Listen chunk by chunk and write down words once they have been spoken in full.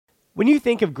When you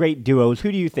think of great duos,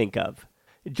 who do you think of?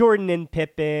 Jordan and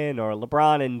Pippen, or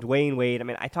LeBron and Dwayne Wade. I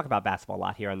mean, I talk about basketball a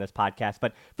lot here on this podcast,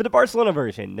 but for the Barcelona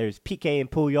version, there's Piqué and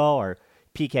Puyol, or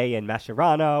Piqué and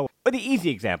Mascherano, or the easy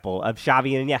example of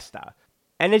Xavi and Iniesta.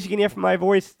 And as you can hear from my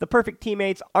voice, the perfect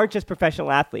teammates aren't just professional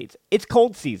athletes. It's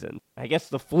cold season. I guess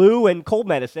the flu and cold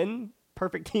medicine,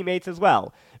 perfect teammates as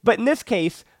well. But in this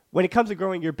case, when it comes to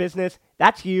growing your business,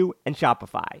 that's you and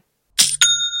Shopify.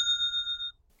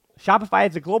 Shopify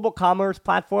is a global commerce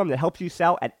platform that helps you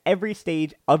sell at every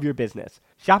stage of your business.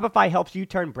 Shopify helps you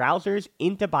turn browsers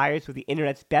into buyers with the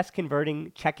internet's best converting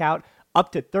checkout,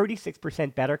 up to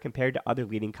 36% better compared to other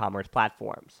leading commerce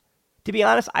platforms. To be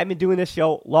honest, I've been doing this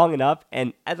show long enough,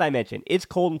 and as I mentioned, it's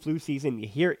cold and flu season. You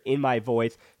hear it in my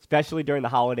voice, especially during the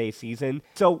holiday season.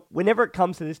 So whenever it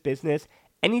comes to this business,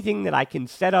 anything that I can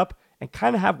set up and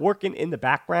kind of have working in the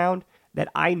background that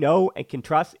I know and can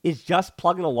trust is just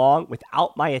plugging along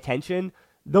without my attention.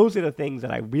 Those are the things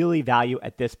that I really value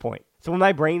at this point. So when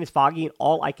my brain is foggy and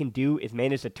all I can do is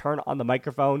manage to turn on the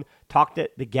microphone, talk to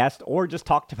the guest, or just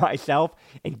talk to myself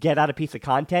and get out a piece of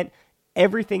content,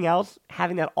 everything else,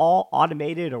 having that all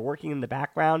automated or working in the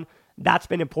background, that's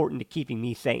been important to keeping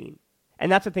me sane.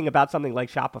 And that's the thing about something like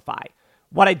Shopify.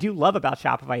 What I do love about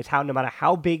Shopify is how no matter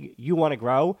how big you want to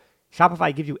grow,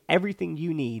 Shopify gives you everything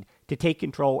you need to take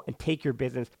control and take your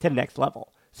business to the next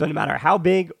level. So no matter how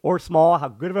big or small, how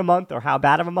good of a month or how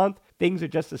bad of a month, things are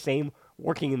just the same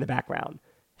working in the background.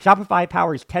 Shopify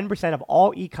powers 10% of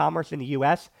all e-commerce in the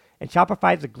US, and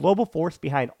Shopify is the global force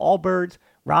behind Allbirds,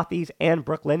 Rothy's, and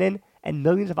Brooklinen, and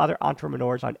millions of other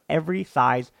entrepreneurs on every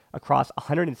size across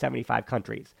 175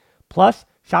 countries. Plus,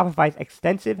 Shopify's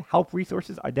extensive help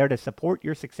resources are there to support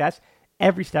your success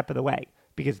every step of the way,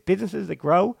 because businesses that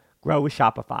grow with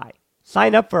Shopify.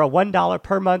 Sign up for a $1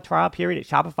 per month trial period at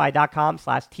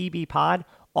shopify.com/TBPod,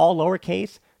 all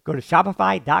lowercase. Go to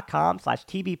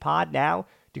shopify.com/TBPod now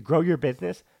to grow your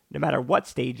business no matter what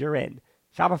stage you're in.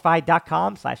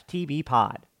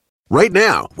 Shopify.com/TBPod. Right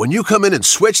now, when you come in and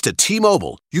switch to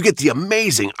T-Mobile, you get the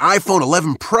amazing iPhone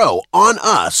 11 Pro on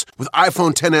us with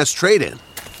iPhone XS trade-in.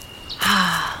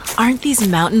 Aren't these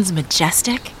mountains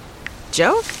majestic?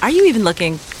 Joe, are you even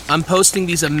looking? I'm posting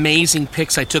these amazing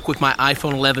pics I took with my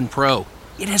iPhone 11 Pro.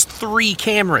 It has 3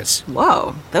 cameras.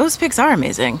 Whoa, those pics are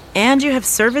amazing. And you have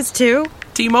service too?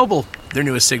 T-Mobile, their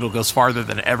newest signal goes farther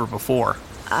than ever before.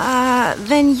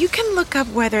 Then you can look up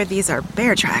whether these are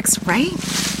bear tracks, right?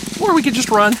 Or we could just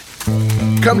run.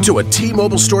 Come to a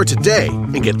T-Mobile store today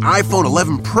and get iPhone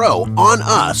 11 Pro on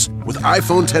us with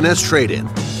iPhone XS trade-in.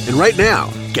 And right now,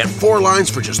 get 4 lines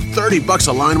for just $30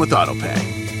 a line with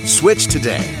AutoPay. Switch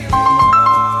today.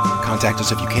 Contact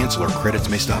us if you cancel or credits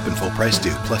may stop and full price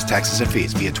due, plus taxes and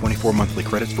fees via 24 monthly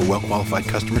credits for well-qualified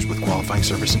customers with qualifying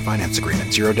service and finance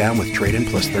agreement. 0 down with trade-in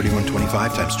plus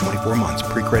 $31.25 times 24 months.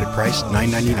 Pre-credit price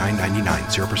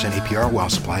 $999.99. 0% APR while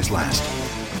supplies last.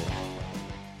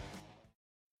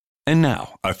 And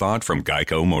now, a thought from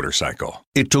Geico Motorcycle.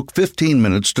 It took 15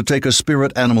 minutes to take a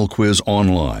spirit animal quiz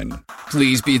online.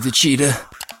 Please be the cheetah.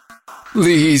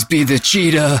 Please be the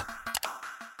cheetah.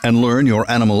 And learn your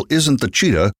animal isn't the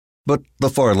cheetah, but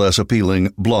the far less appealing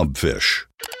blobfish.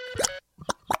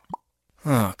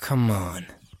 Oh, come on.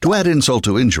 To add insult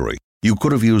to injury, you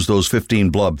could have used those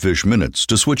 15 blobfish minutes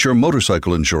to switch your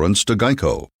motorcycle insurance to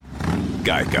Geico.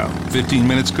 Geico. 15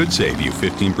 minutes could save you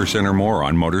 15% or more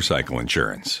on motorcycle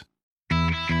insurance.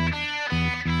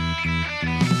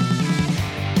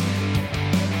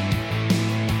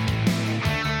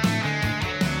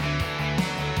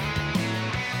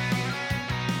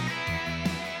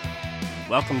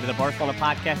 Welcome to the Barcelona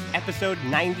Podcast, episode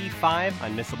 95,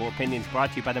 Unmissable Opinions, brought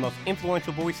to you by the most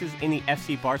influential voices in the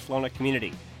FC Barcelona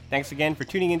community. Thanks again for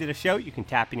tuning into the show. You can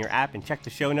tap in your app and check the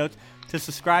show notes to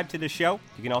subscribe to the show.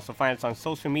 You can also find us on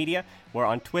social media. We're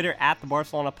on Twitter at the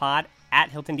Barcelona Pod, at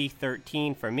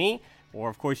HiltonD13 for me. Or,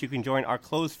 of course, you can join our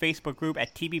closed Facebook group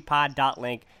at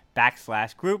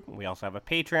tbpod.link/group. We also have a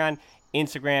Patreon,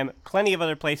 Instagram, plenty of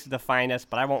other places to find us,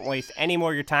 but I won't waste any more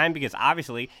of your time because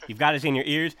obviously you've got us in your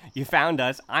ears. You found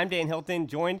us. I'm Dan Hilton,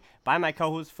 joined by my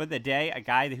co-host for the day, a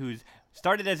guy who's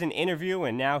started as an interview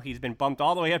and now he's been bumped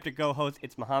all the way up to co-host.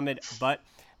 It's Mohammed. But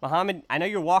Mohammed, I know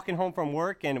you're walking home from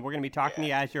work and we're going to be talking to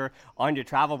you as you're on your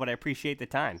travel, but I appreciate the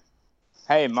time.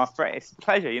 Hey, my friend, it's a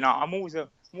pleasure. You know, I'm always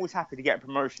happy to get a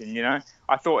promotion, you know.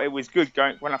 I thought it was good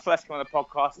going when I first came on the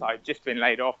podcast. I'd just been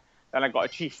laid off. Then I got a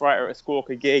chief writer at a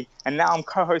Squawker gig, and now I'm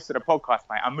co-host of the podcast,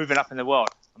 mate. I'm moving up in the world.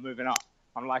 I'm moving up.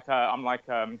 I'm like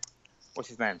what's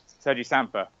his name? Sergio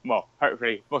Samper. Well,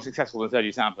 hopefully more successful than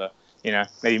Sergio Samper. You know,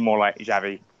 maybe more like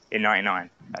Xavi in '99,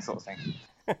 that sort of thing.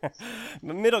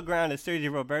 The middle ground is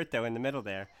Sergio Roberto in the middle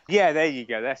there. Yeah, there you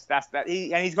go. That's that.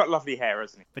 And he's got lovely hair,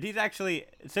 hasn't he? But he's actually,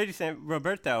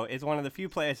 Roberto is one of the few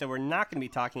players that we're not going to be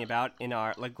talking about in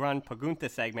our La Gran Pregunta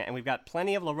segment, and we've got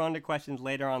plenty of La Ronda questions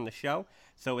later on the show.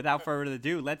 So without further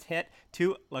ado, let's hit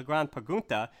to La Gran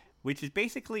Pregunta, which is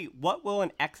basically what will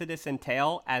an exodus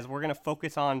entail, as we're going to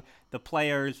focus on the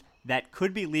players that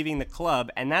could be leaving the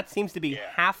club, and that seems to be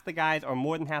half the guys or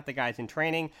more than half the guys in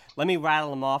training. Let me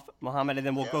rattle them off, Mohammed, and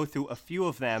then we'll go through a few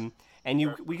of them.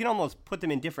 And we can almost put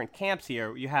them in different camps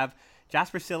here. You have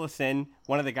Jasper Cillessen,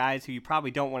 one of the guys who you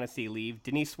probably don't want to see leave.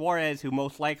 Denis Suarez, who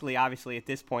most likely, obviously, at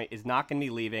this point, is not going to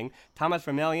be leaving. Thomas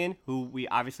Vermaelen, who we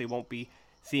obviously won't be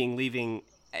seeing leaving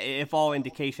if all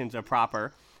indications are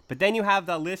proper. But then you have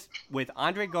the list with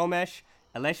Andre Gomes,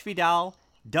 Aleix Vidal,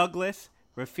 Douglas,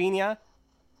 Rafinha,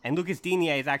 and Lucas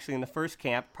Digne is actually in the first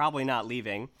camp, probably not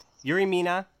leaving. Yuri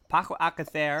Mina, Paco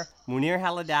Alcacer, Munir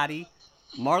Haladadi,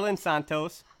 Marlon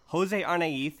Santos, Jose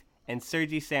Arnaiz, and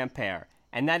Sergi Samper.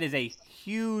 And that is a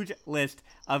huge list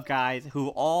of guys who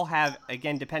all have,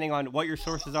 again, depending on what your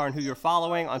sources are and who you're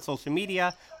following on social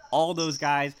media, all those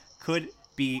guys could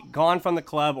be gone from the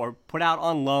club or put out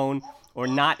on loan or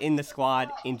not in the squad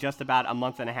in just about a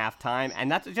month and a half time. And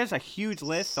that's just a huge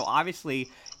list. So obviously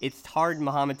it's hard,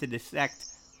 Mohammed, to dissect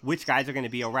which guys are going to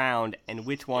be around and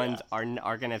which ones are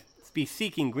going to be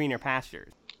seeking greener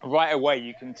pastures. Right away,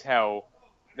 you can tell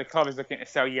the club is looking to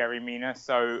sell Yerry Mina,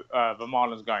 so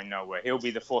Vermaelen's going nowhere. He'll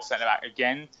be the fourth centre-back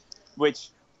again, which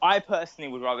I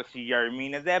personally would rather see Yerry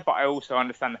Mina there, but I also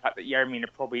understand the fact that Yerry Mina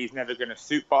probably is never going to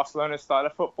suit Barcelona's style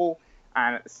of football,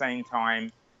 and at the same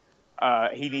time,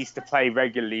 he needs to play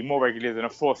regularly, more regularly than a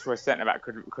fourth for a centre-back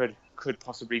could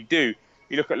possibly do.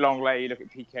 You look at Longley, you look at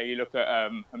Piqué, you look at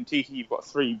Umtiti, you've got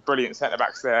three brilliant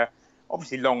centre-backs there.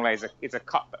 Obviously, Longley is a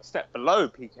step below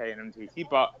Piqué and Umtiti,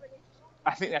 but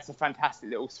I think that's a fantastic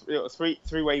little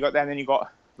three-way you got there. And then you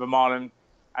got Vermaelen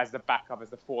as the backup, as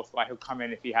the fourth guy. He'll come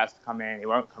in if he has to come in. He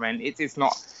won't come in. It's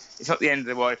not the end of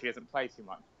the world if he doesn't play too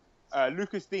much.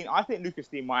 Lucas Digne, I think Lucas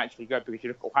Digne might actually go because you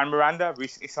look at Juan Miranda,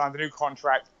 recently signed a new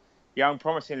contract, young,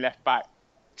 promising left back.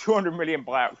 200 million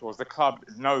buyout clause. The club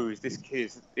knows this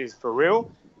kid is for real.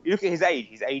 You look at his age,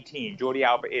 he's 18. Jordi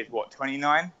Alba is,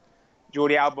 29?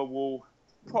 Jordi Alba will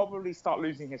probably start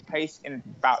losing his pace in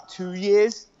about 2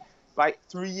 years, like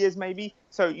 3 years maybe.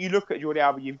 So you look at Jordi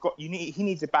Alba, he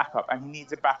needs a backup, and he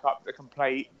needs a backup that can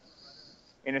play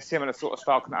in a similar sort of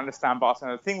style, can understand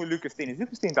Barcelona. The thing with Lucas Digne,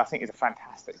 I think, is a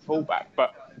fantastic fullback,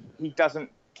 but he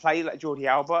doesn't play like Jordi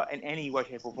Alba in any way,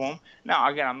 shape or form. Now,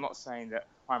 again, I'm not saying that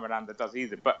Juan Miranda does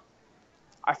either, but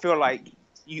I feel like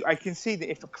I can see that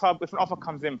if an offer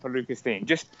comes in for Lucas Digne,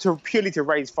 just purely to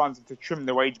raise funds and to trim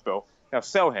the wage bill, they'll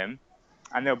sell him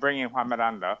and they'll bring in Juan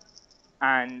Miranda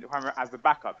and as the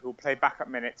backup, who'll play backup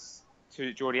minutes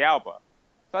to Jordi Alba.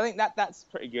 So I think that's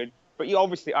pretty good. But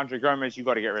obviously, Andre Gomes, you've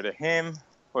got to get rid of him.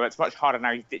 Well, it's much harder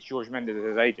now. He's ditched Jorge Mendes as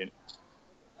his agent.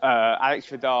 Alex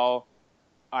Vidal,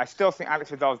 I still think Alex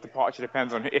Vidal's departure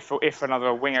depends on if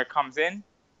another winger comes in.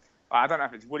 I don't know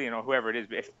if it's Willian or whoever it is,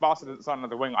 but if Barca doesn't sign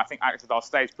another winger, I think Alex Vidal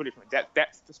stays purely from a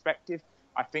depth perspective.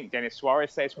 I think Denis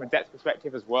Suarez stays from a depth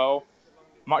perspective as well.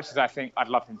 Much as I think I'd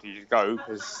love him to just go,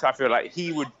 because I feel like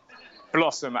he would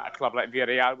blossom at a club like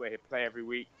Villarreal, where he'd play every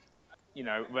week,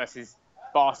 versus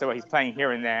Barca, where he's playing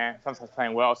here and there, sometimes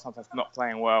playing well, sometimes not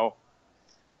playing well.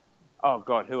 Oh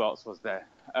God, who else was there?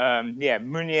 Munir.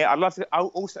 Munir.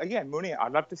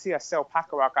 I'd love to see us sell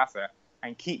Paco Alcacer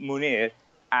and keep Munir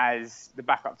as the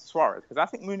backup to Suarez, because I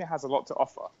think Munir has a lot to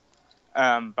offer.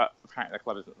 But apparently the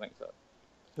club doesn't think so.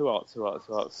 Who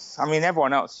else? I mean,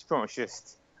 everyone else is pretty much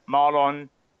just Marlon.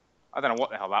 I don't know what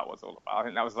the hell that was all about. I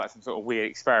think that was like some sort of weird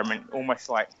experiment, almost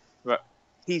like, but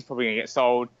he's probably going to get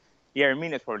sold. Yerry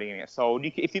Mina's probably going to get sold.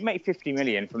 If you make 50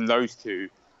 million from those two,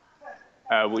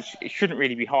 which it shouldn't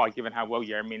really be hard given how well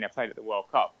Yerry Mina played at the World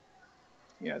Cup,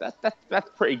 that's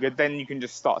pretty good. Then you can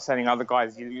just start selling other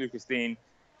guys, Lucas Digne,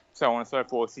 so on and so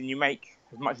forth, and you make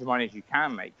as much money as you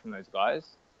can make from those guys.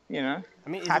 I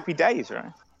mean, happy days,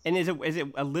 right? And is it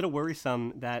a little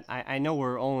worrisome that I know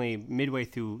we're only midway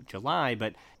through July,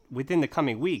 but within the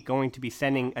coming week, going to be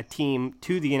sending a team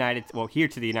to the here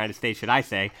to the United States, should I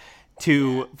say,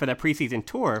 for the preseason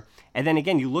tour. And then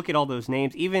again, you look at all those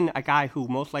names, even a guy who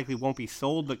most likely won't be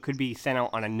sold but could be sent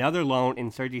out on another loan in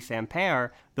Sergi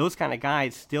Samper, those kind of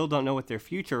guys still don't know what their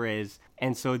future is.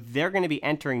 And so they're going to be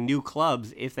entering new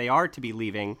clubs if they are to be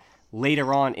leaving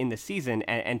later on in the season.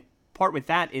 And part with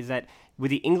that is that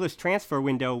with the English transfer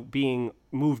window being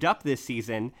moved up this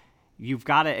season, you've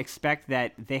got to expect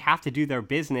that they have to do their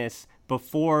business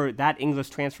before that English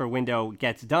transfer window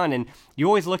gets done. And you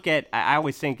always look at, I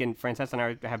always think, and Francesca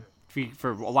and I have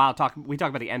for a while we talk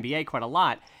about the NBA quite a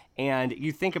lot, and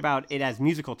you think about it as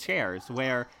musical chairs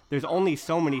where there's only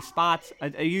so many spots.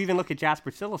 You even look at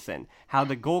Jasper Cillessen, how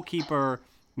the goalkeeper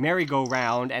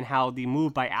merry-go-round and how the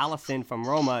move by Alisson from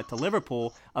Roma to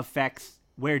Liverpool affects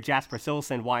where Jasper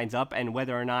Cillessen winds up and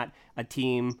whether or not a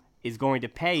team is going to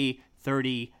pay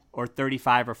 30 or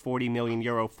 35 or 40 million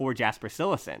euro for Jasper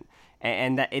Cillessen.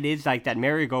 And that it is like that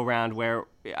merry-go-round where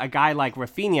a guy like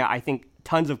Rafinha, I think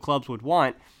tons of clubs would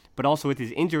want, but also with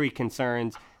his injury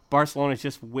concerns, Barcelona is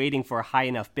just waiting for a high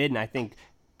enough bid, and I think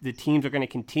the teams are going to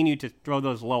continue to throw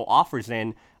those low offers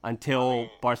in until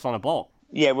Barcelona bulk.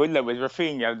 Yeah, well, look, with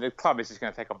Rafinha, the club is just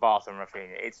going to take a bath on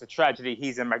Rafinha. It's a tragedy.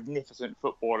 He's a magnificent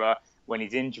footballer when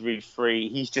he's injury-free.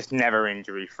 He's just never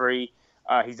injury-free.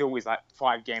 He's always like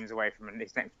 5 games away from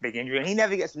his next big injury. And he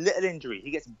never gets little injuries.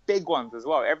 He gets big ones as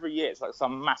well. Every year it's like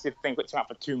some massive thing puts him out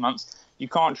for 2 months. You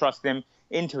can't trust him.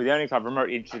 Inter, the only club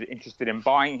remotely interested in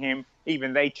buying him.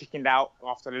 Even they chickened out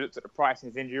after they looked at the price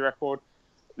and his injury record.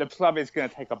 The club is going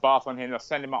to take a bath on him. They'll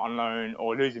send him out on loan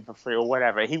or lose him for free or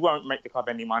whatever. He won't make the club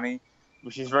any money,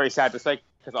 which is very sad to say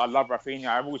because I love Rafinha.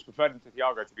 I've always preferred him to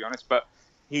Thiago, to be honest, but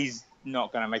he's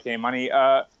not going to make any money.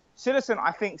 Cillessen,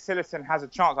 I think Cillessen has a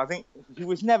chance. I think he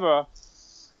was never,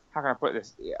 how can I put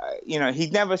this? He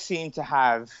never seemed to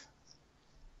have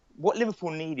what Liverpool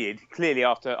needed, clearly,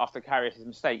 after Karius'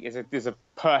 mistake, is a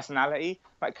personality.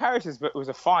 Like, Karius was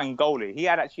a fine goalie. He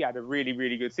actually had a really,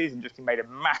 really good season, just he made a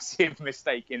massive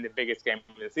mistake in the biggest game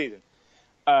of the season.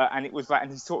 And it was like, and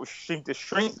he sort of seemed to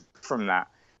shrink from that.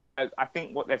 I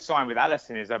think what they've signed with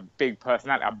Alisson is a big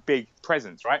personality, a big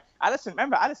presence, right?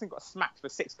 Alisson got smacked for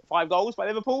 5 goals by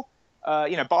Liverpool.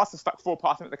 Barca stuck 4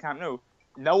 past him at the Camp Nou.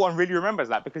 No one really remembers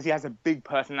that because he has a big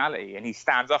personality and he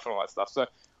stands up and all that stuff. So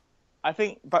I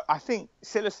think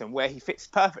Cillessen, where he fits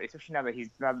perfectly, especially now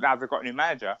they've got a new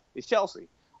manager, is Chelsea.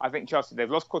 I think Chelsea, they've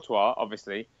lost Courtois,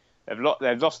 obviously. They've lost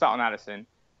out on Alisson,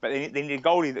 but they need a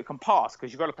goalie that can pass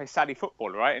because you've got to play savvy football,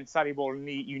 right? And savvy ball,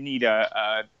 you need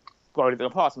a goalie that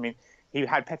can pass. I mean, he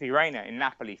had Pepe Reina in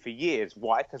Napoli for years.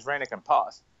 Why? Because Reina can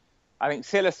pass. I think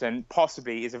Cillessen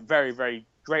possibly is a very, very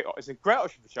great option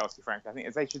for Chelsea, frankly. I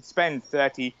think they should spend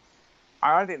 30.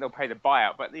 I don't think they'll pay the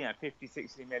buyout, but 50,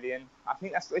 60 million. I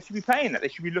think they should be paying that. They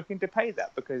should be looking to pay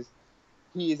that because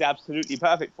he is absolutely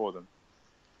perfect for them.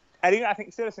 And I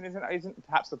think Cillessen isn't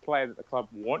perhaps the player that the club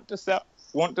want to sell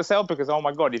because, oh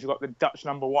my God, if you've got the Dutch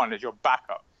number 1 as your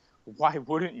backup, why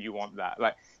wouldn't you want that?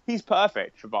 Like, he's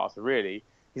perfect for Barca, really.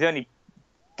 His only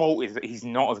fault is that he's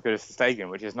not as good as ter Stegen,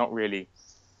 which is not really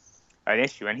an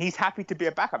issue. And he's happy to be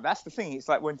a backup. That's the thing. It's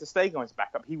like when ter Stegen was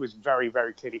backup, he was very,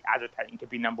 very clearly agitating to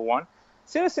be number 1.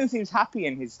 Cillessen seems happy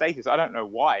in his status. I don't know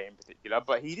why in particular,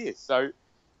 but he is. So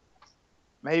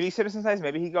maybe Cillessen stays,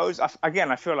 maybe he goes. I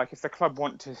feel like if the club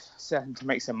want to sell him to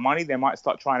make some money, they might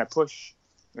start trying to push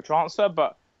the transfer.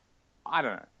 But I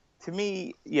don't know. To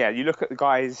me, yeah, you look at the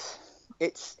guys,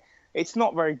 it's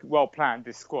not very well planned,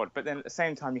 this squad. But then at the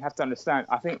same time, you have to understand,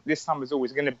 I think this summer is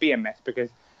always going to be a mess because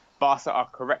Barca are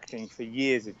correcting for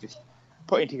years of just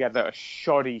putting together a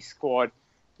shoddy squad,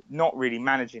 not really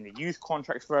managing the youth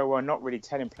contracts very well, not really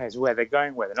telling players where they're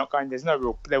going, where they're not going.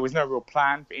 There was no real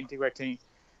plan for integrating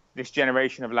this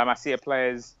generation of La Masia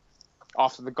players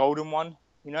after the golden one.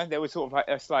 They were sort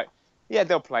of like, yeah,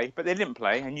 they'll play, but they didn't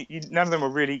play, and none of them were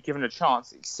really given a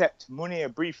chance, except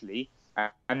Munir briefly,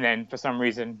 and then for some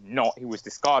reason he was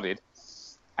discarded,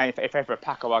 and if ever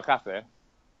Paco Alcácer,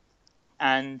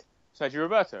 and Sergio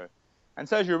Roberto. And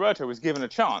Sergio Roberto was given a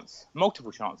chance,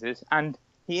 multiple chances, and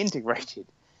he integrated.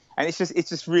 And it's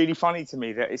just really funny to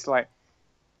me that it's like,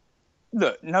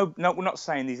 look, no, we're not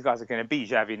saying these guys are going to be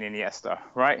Xavi and Iniesta,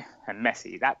 right? And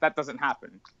Messi. That doesn't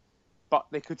happen. But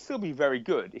they could still be very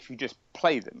good if you just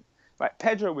play them. Like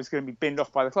Pedro was going to be binned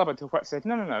off by the club until Quet said,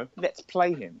 no, let's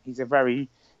play him.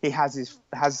 He has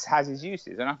his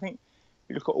uses. And I think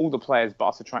you look at all the players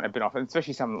Barca trying to bin off, and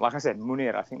especially some, like I said,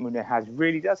 Munir. I think Munir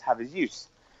really does have his use.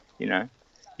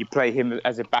 You play him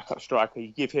as a backup striker. You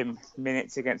give him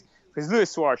minutes against, because Luis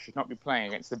Suarez should not be playing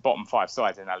against the bottom 5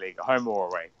 sides in that league, at home or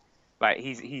away. Like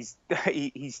he's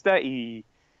 30.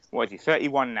 What is he?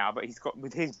 31 now, but he's got,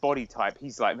 with his body type,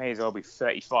 he's like may as well be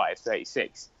 35,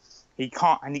 36. He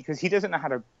can't, and because he doesn't know how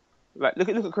to. Like look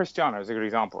at Cristiano as a good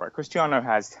example, right? Cristiano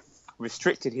has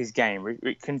restricted his game,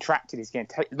 contracted his game,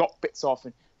 locked bits off,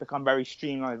 and become very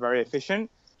streamlined, very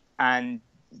efficient, and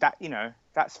that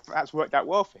that's worked out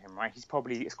well for him, right? He's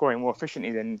probably scoring more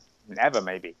efficiently than ever,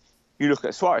 maybe. You look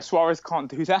at Suarez. Suarez can't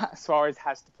do that. Suarez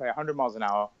has to play 100 miles an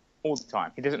hour all the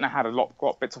time. He doesn't know how to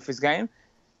lock bits off his game.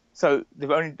 So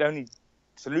the only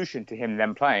solution to him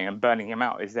then playing and burning him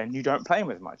out is then you don't play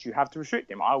him as much. You have to restrict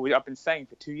him. I've been saying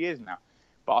for 2 years now,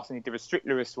 Barca need to restrict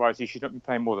Luis Suarez. He should not be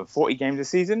playing more than 40 games a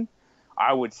season.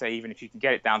 I would say even if you can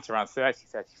get it down to around 30,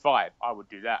 35, I would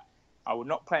do that. I would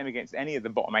not play him against any of the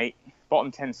bottom 8, bottom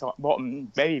 10,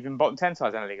 maybe even bottom 10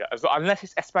 sides in La Liga. Unless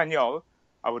it's Espanyol,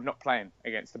 I would not play him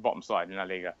against the bottom side in La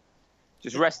Liga.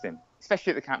 Just rest him,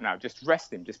 especially at the Camp Nou. Just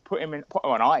rest him. Just put him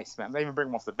on ice, man. Don't even bring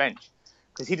him off the bench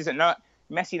because he doesn't know.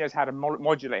 Messi knows how to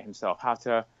modulate himself, how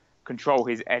to control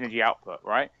his energy output,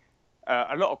 right?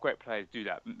 A lot of great players do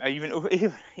that. Even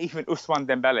Ousmane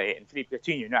Dembele and Philippe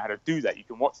Coutinho know how to do that. You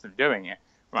can watch them doing it,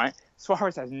 right?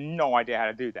 Suarez has no idea how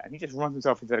to do that, and he just runs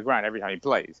himself into the ground every time he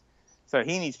plays. So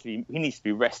he needs to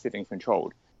be rested and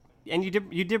controlled. And you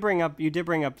did bring up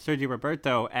Sergio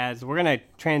Roberto, as we're going to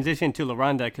transition to La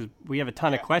Ronda because we have a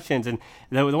ton of questions. And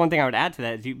the one thing I would add to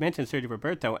that is you mentioned Sergio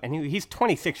Roberto, and he's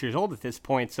 26 years old at this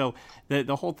point. So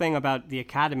the whole thing about the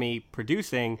academy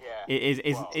producing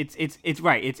it's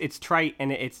right. It's trite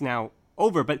and it's now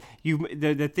over. But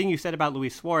the thing you said about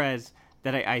Luis Suarez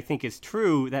that I think is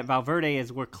true, that Valverde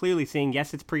is, we're clearly seeing,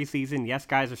 yes, it's preseason, yes,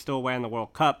 guys are still away in the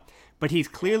World Cup, but he's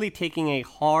clearly taking a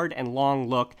hard and long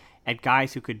look at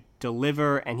guys who could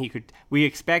deliver, and we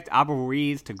expect Abel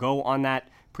Ruiz to go on that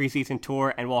preseason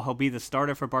tour, and while he'll be the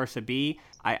starter for Barca B,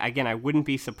 I wouldn't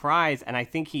be surprised, and I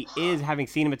think he is, having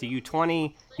seen him at the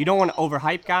U20, you don't want to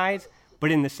overhype guys,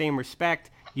 but in the same respect,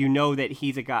 you know that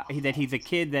he's a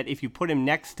kid that if you put him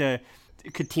next to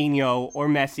Coutinho or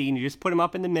Messi, and you just put him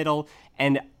up in the middle,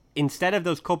 and instead of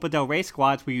those Copa del Rey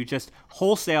squads where you just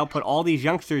wholesale put all these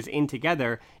youngsters in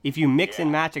together, if you mix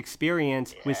and match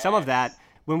experience with some of that,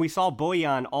 when we saw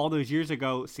Boyan all those years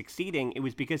ago succeeding, it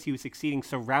was because he was succeeding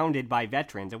surrounded by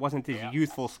veterans. It wasn't this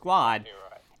youthful squad.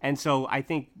 Right. And so I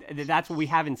think that's what we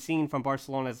haven't seen from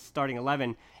Barcelona's starting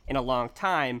 11 in a long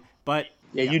time. But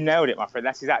you nailed it, my friend.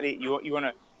 That's exactly you want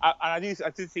to. I do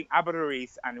think Abel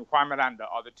Ruiz and Juan Miranda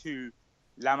are the two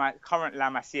current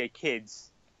La Masia kids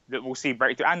that we'll see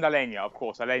breakthrough. And Alenia, of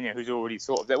course. Alenia, who's already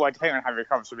depending on how he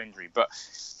recovers from injury. But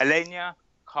Alenia,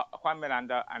 Juan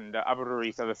Miranda, and Abel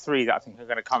Ruiz are the three that I think are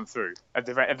going to come through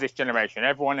of this generation.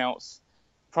 Everyone else,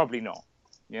 probably not.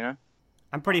 You know,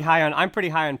 I'm pretty high on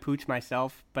Puig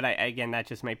myself, but again, that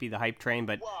just might be the hype train.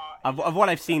 But of what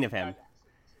I've seen of him,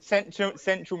 central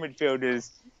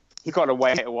midfielders, he got to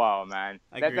wait a while, man.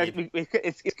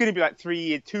 It's going to be like 3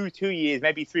 years, two years,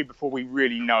 maybe 3 before we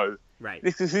really know. Right.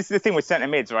 This is the thing with centre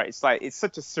mids, right? It's like it's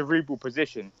such a cerebral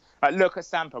position. Like, look at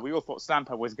Samper. We all thought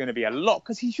Samper was going to be a lot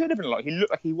because he should have been a lot. He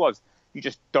looked like he was. You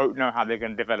just don't know how they're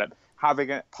going to develop. How they're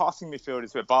going to passing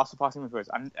midfielders with Barca passing midfielders,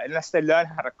 and unless they learn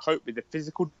how to cope with the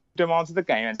physical demands of the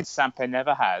game, and Samper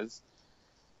never has,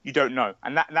 you don't know.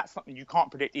 And that's something you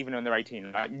can't predict even when they're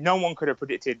 18. Like, no one could have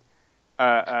predicted.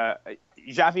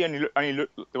 Xavi only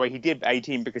looked the way he did at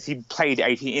 18 because he played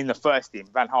 18 in the first team.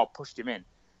 Van Gaal pushed him in.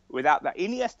 Without that,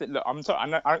 Iniesta, look, I'm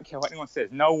sorry, I don't care what anyone says.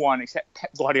 No one except Pep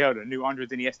Guardiola knew Andres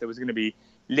Iniesta was going to be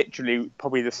literally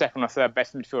probably the second or third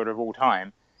best midfielder of all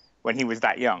time when he was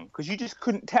that young. Because you just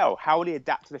couldn't tell how would he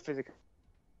adapt to the physical.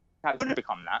 How would he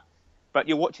become that? But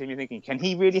you're watching him, you're thinking, can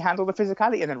he really handle the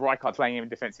physicality? And then Rijkaard playing him in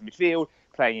defensive midfield,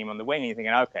 playing him on the wing, and you're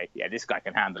thinking, okay, yeah, this guy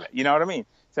can handle it. You know what I mean?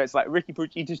 So it's like Ricky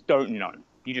Puig, you just don't know.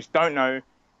 You just don't know.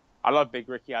 I love Big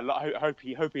Ricky. I hope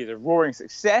he is a roaring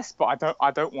success, but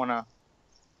I don't want to.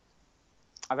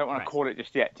 I don't want to call it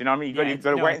just yet. Do you know what I mean? You've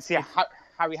got to wait and see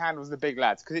how he handles the big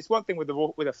lads. Because it's one thing with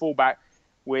a fullback,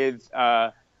 with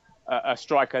a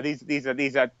striker. These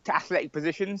are athletic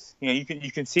positions. You know,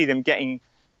 you can see them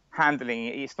handling.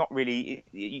 It's not really.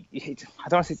 I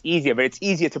don't want to say it's easier, but it's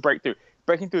easier to break through.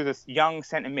 Breaking through this young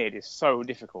centre mid is so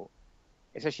difficult,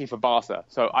 especially for Barca.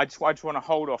 So I just want to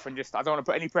hold off and I don't want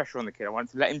to put any pressure on the kid. I want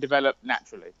to let him develop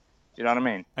naturally. Do you know what I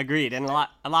mean? Agreed. And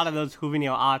a lot of those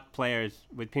Juvenil A players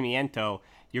with Pimiento,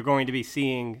 you're going to be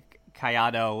seeing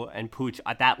Callado and Puig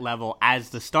at that level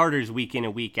as the starters week in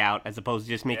and week out, as opposed to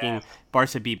just making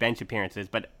Barca B bench appearances.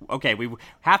 But, okay, we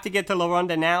have to get to La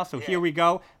Ronda now, so here we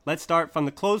go. Let's start from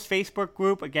the closed Facebook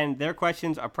group. Again, their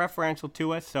questions are preferential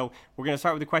to us, so we're going to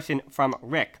start with a question from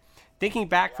Rick. Thinking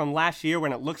back from last year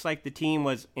when it looks like the team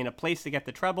was in a place to get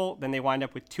the treble, then they wind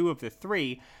up with 2 of the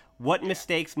 3. What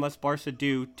mistakes must Barca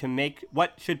do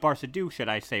what should Barca do,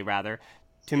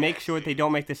 to make sure they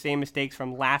don't make the same mistakes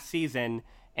from last season,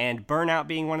 and burnout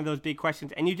being one of those big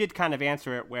questions? And you did kind of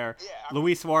answer it where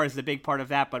Luis Suarez is a big part of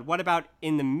that, but what about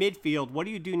in the midfield? What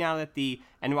do you do now that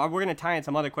and we're going to tie in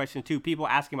some other questions too, people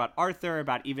asking about Arthur,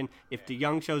 about even if De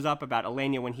Jong shows up, about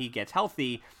Alenia when he gets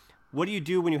healthy. What do you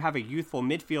do when you have a youthful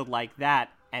midfield like that,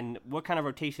 and what kind of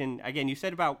rotation? Again, you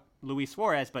said about Luis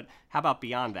Suarez, but how about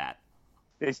beyond that?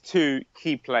 There's 2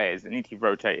 key players that need to be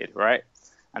rotated, right?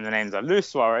 And the names are Luis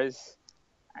Suarez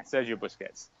and Sergio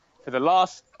Busquets. For the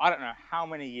last, I don't know how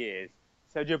many years,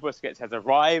 Sergio Busquets has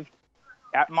arrived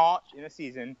at March in the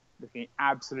season looking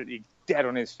absolutely dead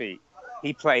on his feet.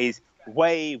 He plays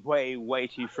way, way, way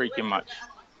too freaking much.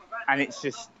 And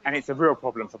it's a real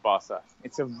problem for Barca.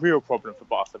 It's a real problem for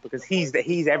Barca because he's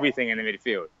everything in the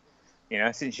midfield,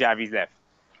 since Xavi's left.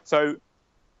 So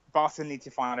Barca need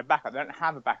to find a backup. They don't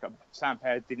have a backup.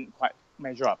 Samper didn't quite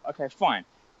measure up. Okay, fine.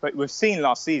 But we've seen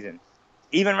last season,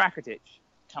 even Rakitic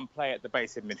can play at the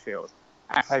base of midfield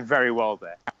and play very well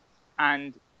there.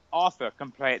 And Arthur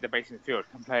can play at the base of midfield,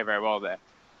 can play very well there.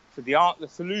 So the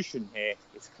solution here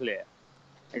is clear.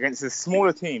 Against the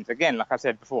smaller teams, again, like I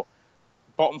said before,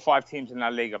 bottom 5 teams in La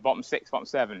Liga, bottom 6, bottom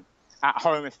 7, at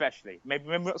home especially. Maybe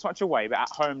not so much away, but at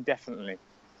home definitely.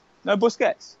 No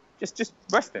Busquets. Just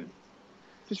rest him.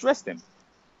 Just rest him.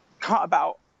 Cut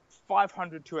about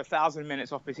 500 to 1,000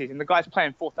 minutes off his season. The guy's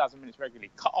playing 4,000 minutes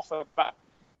regularly. Cut off about,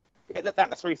 get that down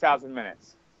to 3,000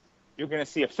 minutes. You're going to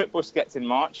see a fit Busquets in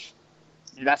March.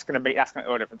 That's going to make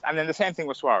all the difference. And then the same thing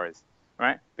with Suarez,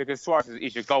 right? Because Suarez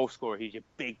is your goal scorer. He's your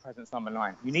big presence number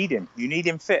 9. You need him. You need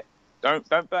him fit. Don't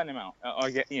burn him out.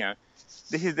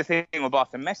 This is the thing with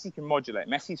Barca. Messi can modulate.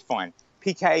 Messi's fine.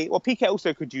 PK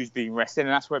also could use being rested, and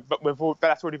that's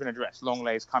already been addressed.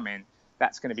 Lenglet's come in.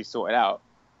 That's going to be sorted out.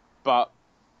 But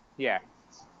yeah,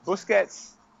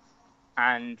 Busquets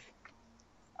and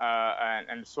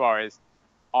Suarez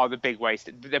are the big ways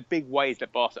that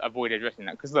Barca avoid addressing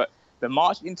that. Because look, the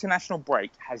March international break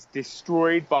has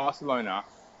destroyed Barcelona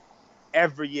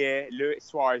every year.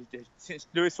 Since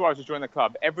Luis Suarez has joined the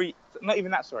club,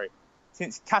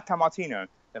 since Tata Martino,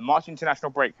 the March international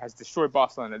break has destroyed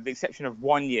Barcelona, with the exception of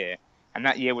 1 year, and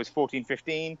that year was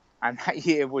 14-15, and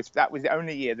that was the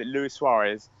only year that Luis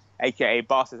Suarez, aka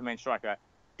Barca's main striker,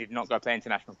 did not go play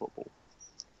international football.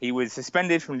 He was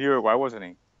suspended from Uruguay, wasn't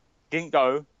he? Didn't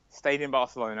go, stayed in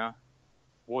Barcelona,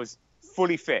 was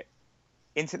fully fit.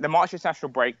 Into the March international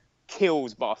break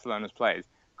kills Barcelona's players.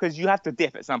 Because you have to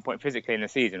dip at some point physically in the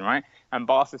season, right? And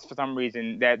Barca, for some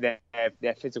reason, their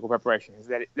physical preparation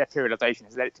their periodization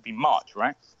has led it to be March,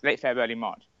 right? Late February, early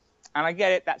March. And I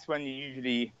get it. That's when you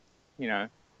usually,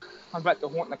 come back to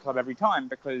haunt the club every time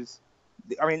because,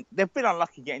 they've been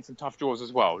unlucky getting some tough draws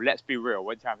as well. Let's be real.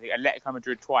 Atletico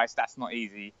Madrid twice, that's not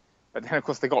easy. But then, of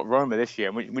course, they got Roma this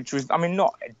year, which was,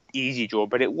 not an easy draw,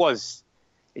 but it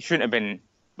shouldn't have been,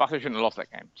 Barca shouldn't have lost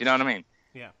that game. Do you know what I mean?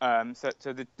 Yeah.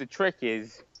 So the trick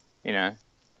is,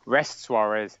 rest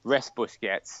Suarez, rest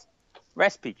Busquets,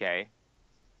 rest PK.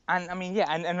 And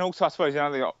and also I suppose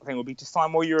another thing would be to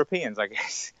sign more Europeans, I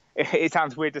guess. It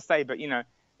sounds weird to say, but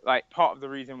part of the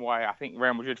reason why I think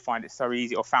Real Madrid found it so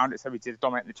easy to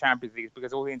dominate the Champions League is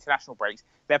because all the international breaks,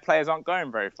 their players aren't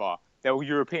going very far. They're all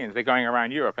Europeans. They're going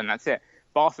around Europe and that's it.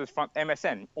 Barca's front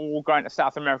MSN, all going to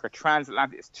South America,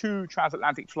 transatlantic. It's 2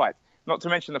 transatlantic flights, not to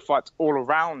mention the flights all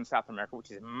around South America,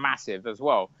 which is massive as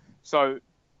well. So,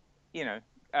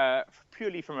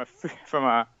 purely from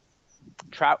a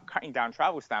cutting down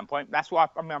travel standpoint, that's why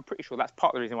I'm pretty sure that's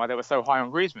part of the reason why they were so high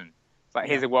on Griezmann. It's like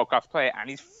here's a world class player and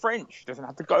he's French, doesn't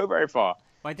have to go very far.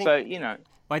 Well,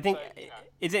 I think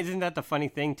isn't that the funny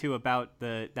thing too about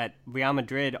that Real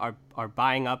Madrid are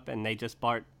buying up and they just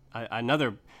bought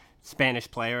another Spanish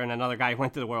player and another guy who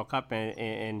went to the World Cup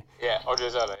Odriozola.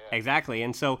 Yeah. Exactly.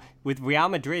 And so with Real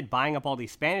Madrid buying up all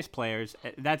these Spanish players,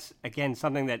 that's again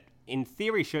something that in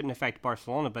theory shouldn't affect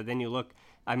Barcelona, but then you look,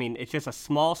 it's just a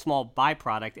small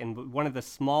byproduct and one of the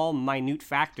small minute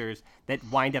factors that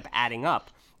wind up adding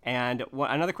up. And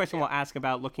another question we'll ask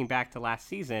about looking back to last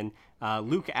season,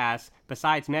 Luke asks,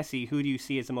 besides Messi, who do you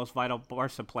see as the most vital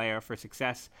Barca player for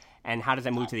success, and how does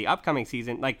that move to the upcoming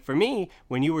season? Like, for me,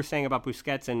 when you were saying about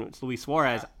Busquets and Luis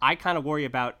Suarez, I kind of worry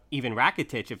about even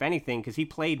Rakitic, if anything, because he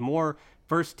played more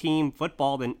first-team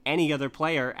football than any other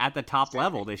player at the top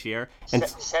level this year. And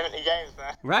 70 games,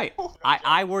 man. Right.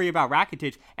 I worry about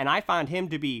Rakitic, and I found him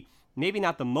to be maybe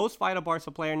not the most vital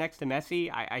Barca player next to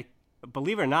Messi. I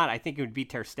believe it or not, I think it would be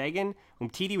Ter Stegen.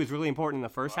 Umtiti was really important in the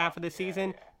first half of the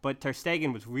season, but Ter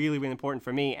Stegen was really, really important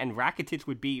for me. And Rakitic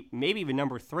would be maybe even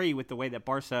number 3 with the way that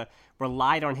Barca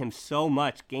relied on him so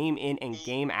much game in and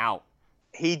game out.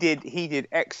 He did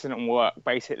excellent work,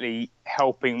 basically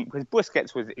helping, because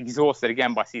Busquets was exhausted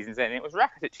again by season's end. It was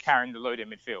Rakitic carrying the load in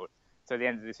midfield to the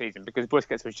end of the season because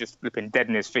Busquets was just flipping dead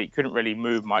in his feet, couldn't really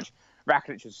move much.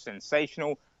 Rakitic was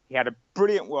sensational. He had a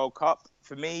brilliant World Cup.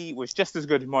 For me, was just as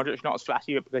good as Modric, not as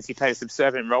flashy, but because he played a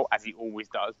subservient role, as he always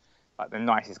does, like the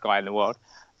nicest guy in the world.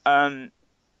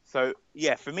 So,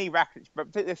 yeah, for me, Rakitic...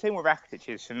 But the thing with Rakitic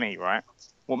is, for me, right,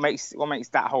 what makes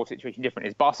that whole situation different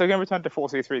is Barca are going to return to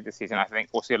 4-3-3 this season, I think.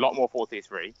 We'll see a lot more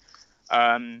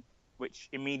 4-3-3, which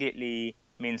immediately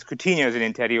means Coutinho's an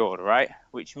interior, right?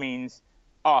 Which means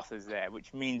Arthur's there,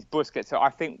 which means Busquets. So I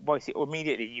think basically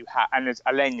immediately you have, and there's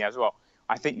Alenya as well.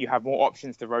 I think you have more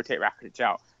options to rotate Rakitic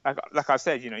out. Like I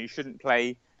said, you should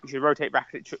rotate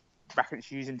Rakitic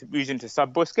using to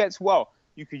sub Busquets. Well,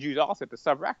 you could use Arthur to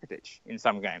sub Rakitic in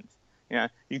some games.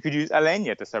 You could use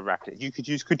Alenya to sub Rakitic. You could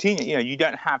use Coutinho. You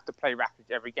don't have to play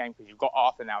Rakitic every game because you've got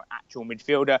Arthur now, an actual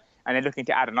midfielder, and they're looking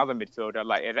to add another midfielder.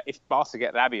 Like if Barca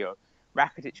get Rabiot,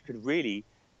 Rakitic could really.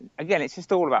 Again, it's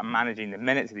just all about managing the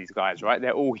minutes of these guys, right?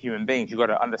 They're all human beings. You've got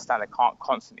to understand they can't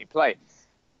constantly play.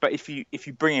 But if you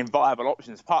bring in viable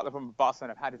options, part of the problem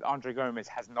Barcelona have had is Andre Gomes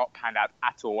has not panned out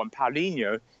at all. And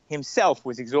Paulinho himself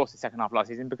was exhausted second half last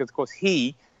season because, of course,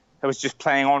 he was just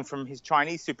playing on from his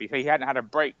Chinese Super League. So he hadn't had a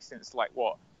break since,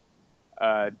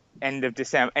 end of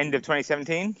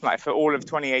 2017? Like, for all of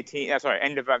 2018,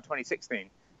 end of 2016.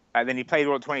 Then he played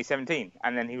all of 2017.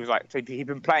 And then he was so he'd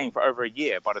been playing for over a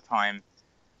year by the time,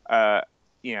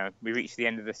 we reached the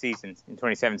end of the season in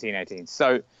 2017-18.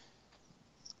 So,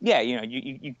 yeah,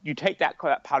 you take that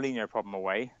Paulinho problem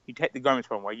away, you take the Gomez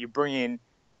problem away, you bring in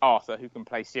Arthur, who can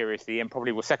play seriously and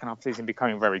probably will second half of the season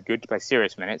becoming very good to play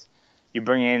serious minutes. You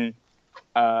bring in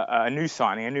a new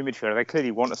signing, a new midfielder. They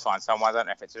clearly want to sign someone. I don't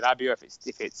know if it's Rabiot,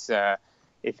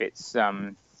 if it's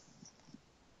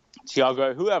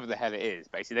Thiago, whoever the hell it is.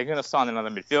 Basically, they're going to sign another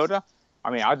midfielder. I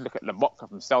mean, I'd look at Lobotka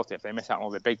from Celtic if they miss out on all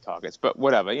their big targets. But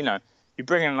whatever, you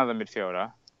bring in another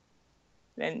midfielder,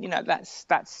 then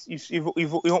that's you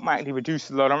automatically reduce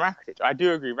the load on Rakitic. I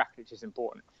do agree Rakitic is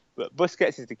important, but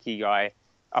Busquets is the key guy,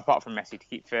 apart from Messi, to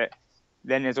keep fit.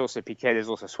 Then there's also Piqué, there's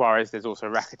also Suarez, there's also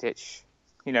Rakitic.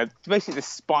 Basically the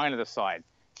spine of the side.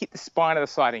 Keep the spine of the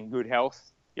side in good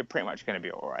health, you're pretty much going to be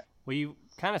all right. Well, you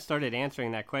kind of started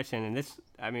answering that question,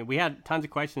 and we had tons of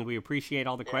questions. We appreciate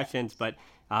all the questions, but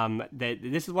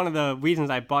this is one of the reasons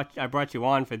I brought you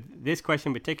on for this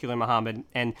question in particular, Mohammed.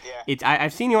 And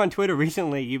I've seen you on Twitter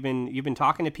recently. You've been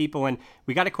talking to people, and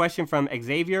we got a question from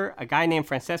Xavier, a guy named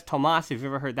Francesc Tomas, if you've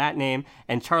ever heard that name,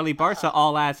 and Charlie Barca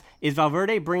all asked, is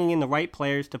Valverde bringing in the right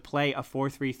players to play a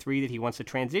 4-3-3 that he wants to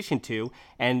transition to?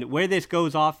 And where this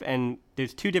goes off, and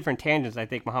there's two different tangents I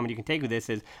think, Mohammed, you can take with this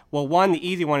is, well, one, the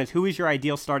easy one is who is your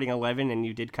ideal starting 11, and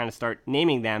you did kind of start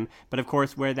naming them. But of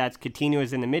course, where that's Coutinho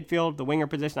is in the midfield, the winger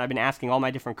position, I've been asking all my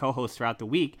different co-hosts throughout the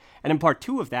week. And then part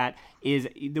two of that is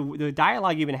the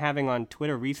dialogue you've been having on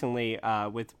Twitter recently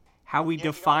with how we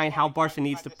define how Barca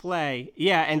needs to play.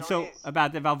 Yeah, and so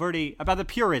about the Valverde, about the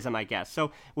purism, I guess.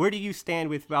 So where do you stand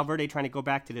with Valverde trying to go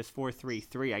back to this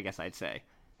 4-3-3, I guess I'd say?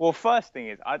 Well, first thing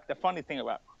is, the funny thing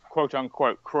about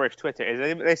quote-unquote Cruyff Twitter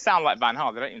is they sound like Van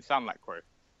Gaal. They don't even sound like Cruyff.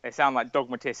 They sound like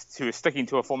dogmatists who are sticking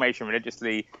to a formation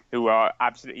religiously, who are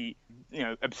absolutely,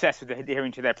 obsessed with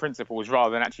adhering to their principles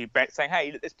rather than actually saying,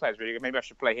 hey, this player's really good, maybe I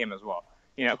should play him as well.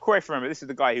 Cruyff, remember, this is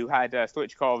the guy who had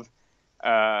Stoichkov,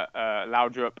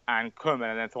 Laudrup, and Koeman,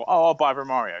 and then thought, I'll buy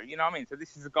Romario. You know what I mean? So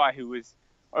this is a guy who was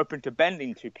open to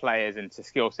bending to players and to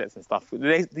skill sets and stuff.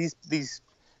 These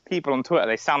people on Twitter,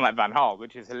 they sound like Van Gaal,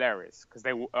 which is hilarious because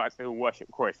they all worship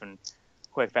Cruyff, and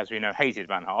Cruyff, as we know, hated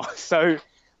Van Gaal. So,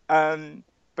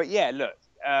 but yeah, look,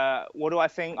 what do I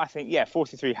think? I think,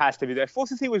 4-3 has to be there.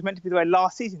 4-3 was meant to be the way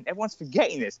last season. Everyone's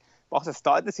forgetting this. Barca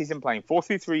started the season playing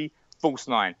 4-3, false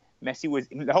 9.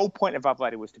 The whole point of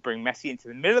Valverde was to bring Messi into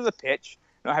the middle of the pitch,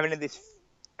 not having this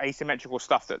asymmetrical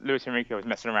stuff that Luis Enrique was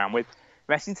messing around with.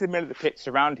 Messi into the middle of the pitch,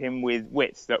 surround him with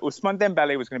width. That Ousmane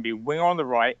Dembele was going to be a winger on the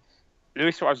right,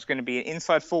 Luis Suarez was going to be an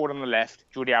inside forward on the left,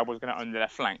 Jordi Alba was going to own the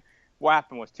left flank. What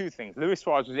happened was two things. Luis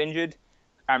Suarez was injured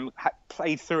and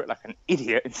played through it like an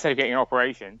idiot instead of getting an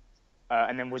operation,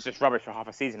 and then was just rubbish for half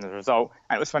a season as a result.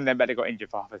 And it was when Dembele got injured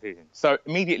for half a season. So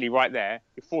immediately right there,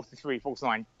 your 4-3, false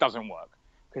 9 doesn't work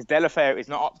because Deulofeu is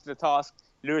not up to the task.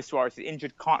 Luis Suarez is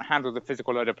injured, can't handle the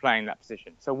physical load of playing that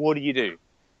position. So what do?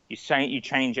 You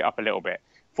change it up a little bit.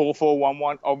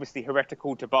 4-4-1-1, obviously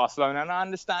heretical to Barcelona, and I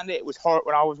understand it. It was horrible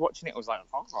when I was watching it. It was like,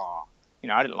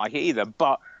 I didn't like it either,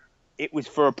 but it was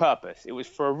for a purpose. It was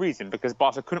for a reason because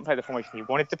Barca couldn't play the formation he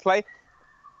wanted to play,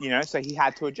 so he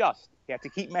had to adjust. He had to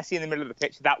keep Messi in the middle of the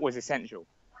pitch. That was essential,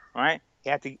 right?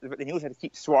 But then he also had to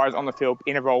keep Suarez on the field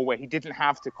in a role where he didn't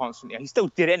have to constantly. He still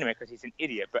did anyway because he's an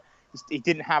idiot, but he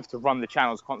didn't have to run the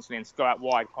channels constantly and go out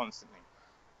wide constantly.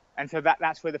 And so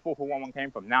that's where the 4-4-1-1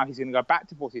 came from. Now he's going to go back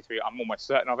to 4-3. I'm almost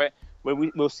certain of it.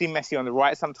 We'll see Messi on the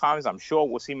right sometimes, I'm sure.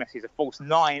 We'll see Messi as a false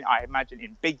 9, I imagine,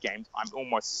 in big games. I'm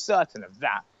almost certain of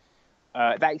that.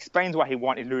 That explains why he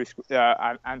wanted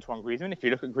Antoine Griezmann. If you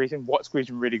look at Griezmann, what's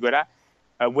Griezmann really good at?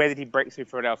 Where did he break through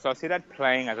for Real Sociedad?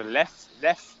 Playing as a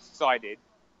left-sided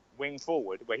wing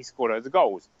forward where he scored loads of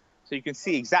goals. So you can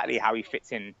see exactly how he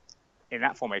fits in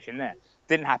that formation there.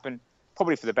 Didn't happen.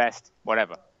 probably for the best,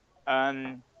 whatever.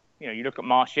 You look at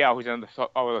Martial, who's on the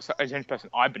only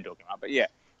person I've been talking about, but yeah,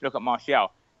 look at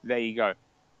Martial. There you go.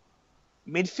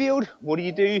 Midfield, what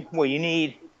do? Well, you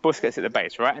need Busquets at the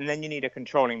base, right? And then you need a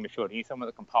controlling midfield. You need someone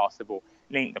that can pass the ball,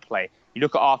 link the play. You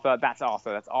look at Arthur, that's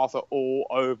Arthur. That's Arthur all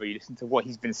over. You listen to what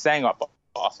he's been saying about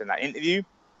Arthur in that interview.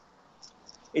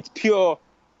 It's pure,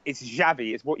 it's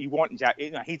Xavi. It's what you want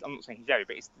Xavi. I'm not saying he's Xavi,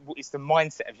 but it's the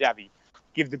mindset of Xavi.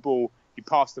 Give the ball, you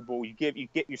pass the ball, you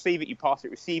receive it, you pass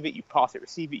it, receive it, you pass it,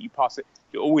 receive it, you pass it.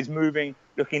 You're always moving,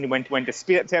 looking when to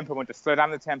speed up tempo, when to slow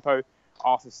down the tempo.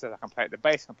 Arthur says I can play at the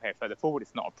base, I can play it further forward.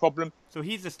 It's not a problem. So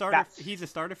he's the starter. He's a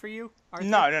starter for you, Arthur?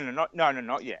 No,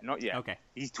 not yet. Okay.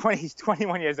 He's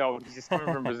 21 years old. He's just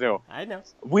coming from Brazil. I know.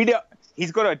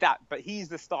 He's got to adapt, but he's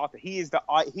the starter. He is the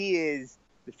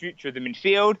future of the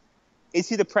midfield. Is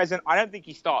he the present? I don't think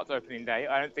he starts opening day.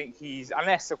 I don't think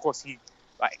unless of course he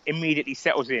immediately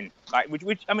settles in.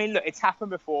 Which I mean, look, it's happened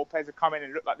before. Players have come in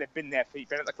and look like they've been at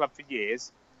the club for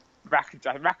years. Rakitic,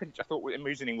 I thought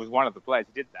Imuzining was one of the players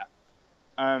who did that.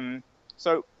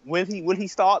 So will he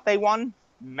start day one?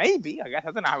 Maybe, I guess.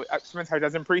 I don't know how he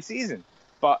does in pre-season,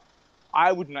 but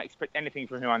I would not expect anything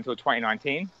from him until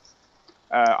 2019.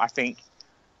 I think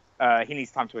he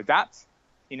needs time to adapt.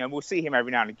 We'll see him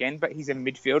every now and again, but he's a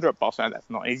midfielder at Barcelona. That's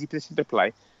not an easy position to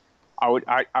play. I would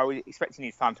expect he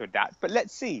needs time to adapt, but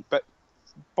let's see. But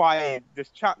by the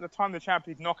time the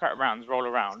Champions League knockout rounds roll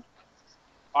around,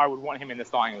 I would want him in the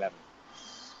starting 11.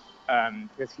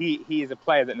 Because he is a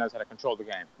player that knows how to control the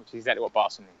game, which is exactly what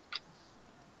Barcelona need.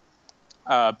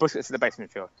 Busquets is the base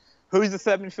midfield. Who's the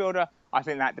third midfielder? I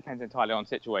think that depends entirely on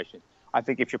situation. I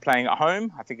think if you're playing at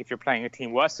home, I think if you're playing a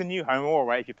team worse than you, home or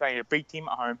away, if you're playing a big team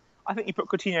at home, I think you put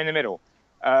Coutinho in the middle.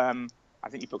 I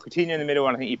think you put Coutinho in the middle,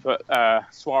 and I think you put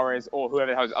Suarez or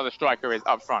whoever the other striker is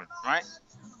up front, right?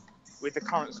 With the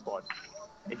current squad.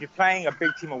 If you're playing a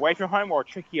big team away from home or a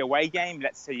tricky away game,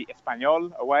 let's say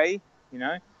Espanyol away, you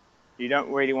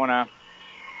don't really want to,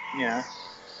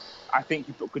 I think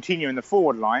you put Coutinho in the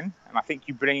forward line, and I think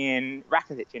you bring in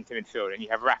Rakitic into midfield, and you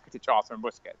have Rakitic, Arthur, and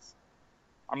Busquets.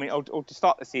 I mean, or to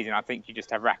start the season, I think you just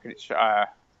have Rakitic,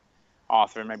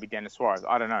 Arthur, and maybe Denis Suarez.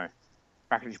 I don't know.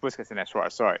 Rakitic, Busquets, and Denis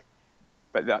Suarez, sorry.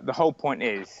 But the whole point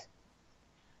is,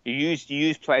 you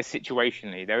use players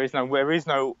situationally. There is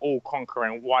no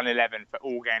all-conquering 1-11 for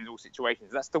all games, all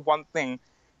situations. That's the one thing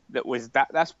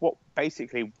that's what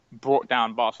basically brought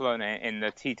down Barcelona in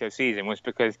the Tito season, was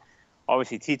because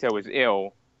obviously Tito was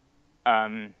ill,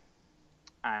 and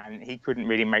he couldn't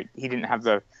really he didn't have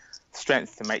the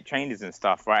strength to make changes and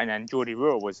stuff, right? And then Jordi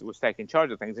Rua was taking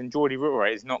charge of things, and Jordi Rua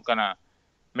is not gonna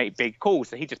make big calls,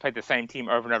 so he just played the same team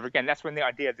over and over again. That's when the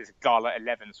idea of this Gala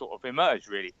 11 sort of emerged,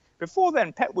 really. Before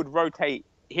then, Pep would rotate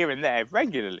here and there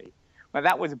regularly. Now,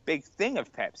 that was a big thing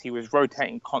of Pep's. He was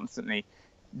rotating constantly,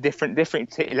 different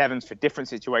 11s for different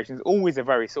situations, always a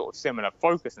very sort of similar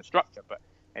focus and structure, but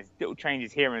there's little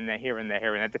changes here and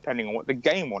there, depending on what the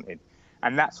game wanted.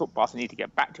 And that's what Barcelona need to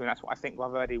get back to, and that's what I think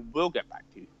Valverde will get back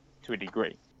to a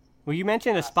degree. Well, you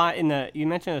mentioned a spot in the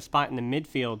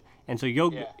midfield, and so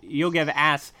you'll get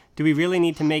asked, do we really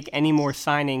need to make any more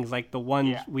signings like the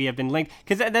ones we have been linked?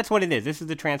 Because that's what it is. This is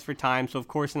the transfer time. So, of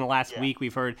course, in the last week,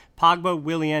 we've heard Pogba,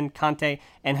 Willian, Kanté,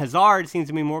 and Hazard seems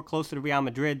to be more closer to Real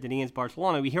Madrid than he is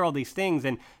Barcelona. We hear all these things,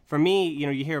 and for me,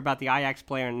 you hear about the Ajax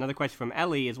player, and another question from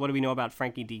Ellie is, what do we know about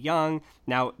Frankie de Jong?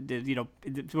 Now, the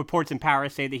reports in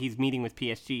Paris say that he's meeting with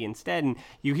PSG instead, and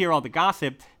you hear all the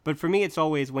gossip, but for me, it's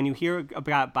always, when you hear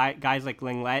about guys like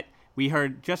Lenglet, we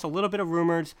heard just a little bit of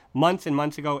rumors months and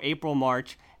months ago, April,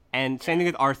 March, and same thing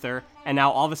with Arthur, and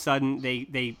now all of a sudden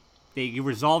they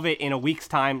resolve it in a week's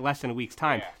time, less than a week's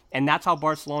time. And that's how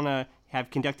Barcelona have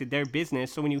conducted their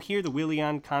business. So when you hear the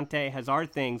Willian, Kanté,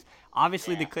 Hazard things,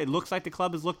 obviously it looks like the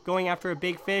club is going after a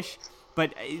big fish,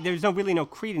 but there's really no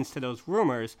credence to those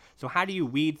rumors. So how do you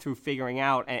weed through figuring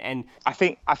out? And I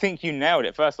think you nailed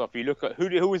it. First off, you look at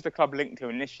who was the club linked to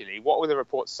initially, what were the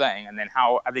reports saying, and then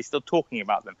how are they still talking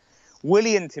about them?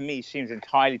 Willian, to me, seems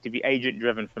entirely to be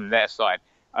agent-driven from their side.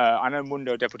 I know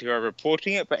Mundo Deportivo are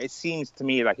reporting it, but it seems to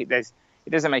me like it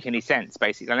doesn't make any sense,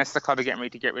 basically. Unless the club are getting ready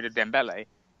to get rid of Dembele,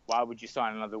 why would you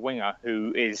sign another winger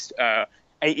who is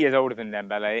 8 years older than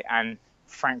Dembele and,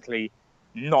 frankly,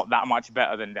 not that much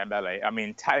better than Dembele? I mean,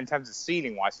 in terms of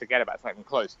ceiling-wise, forget about it, it's not even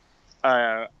close.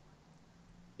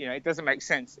 It doesn't make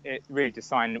sense really to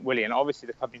sign Willian. Obviously,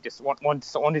 the club just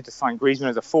wanted to sign Griezmann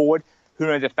as a forward. Who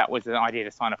knows if that was an idea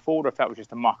to sign a forward or if that was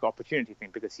just a market opportunity thing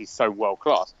because he's so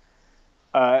world-class.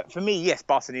 For me, yes,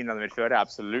 Barcelona on the midfield,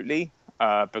 absolutely,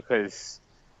 because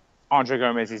Andre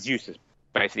Gomez is useless.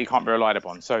 Basically, can't be relied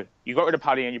upon. So you got rid of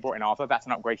Paddy and you brought in Arthur. That's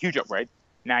an upgrade, huge upgrade.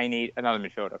 Now you need another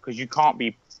midfielder because you can't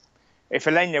be. If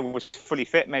Elena was fully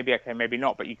fit, maybe okay, maybe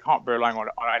not, but you can't be relying on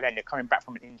Elena coming back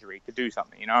from an injury to do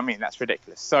something. You know what I mean? That's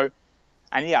ridiculous. So,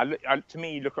 and yeah, to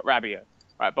me, you look at Rabiot,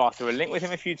 right? Barca were linked with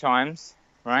him a few times,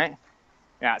 right?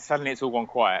 Yeah, suddenly it's all gone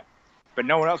quiet, but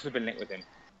no one else has been linked with him.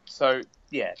 So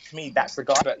yeah, to me, that's the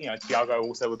guy. But Thiago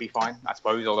also would be fine, I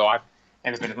suppose. Although I've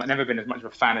never been as much of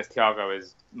a fan as Thiago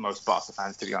as most Barca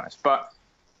fans, to be honest. But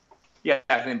yeah,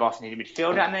 I think Barca need a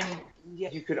midfielder, and then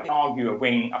you could argue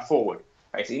a forward,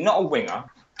 basically not a winger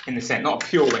in the sense, not a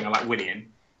pure winger like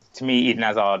Willian. To me, Eden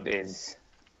Hazard is,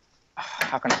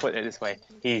 how can I put it this way?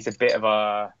 He's a bit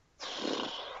of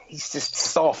he's just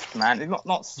soft, man.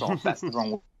 Not soft. That's the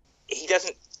wrong word. He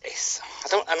doesn't.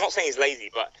 I'm not saying he's lazy,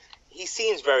 but he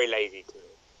seems very lazy to me.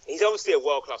 He's obviously a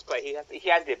world-class player. He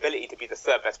has the ability to be the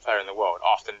third best player in the world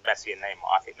after Messi and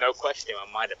Neymar. I think no question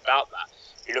in my mind about that.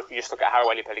 You just look at how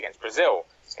well he played against Brazil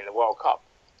in the World Cup.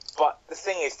 But the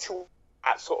thing is,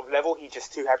 at sort of level, he's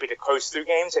just too happy to coast through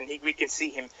games, and we can see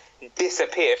him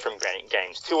disappear from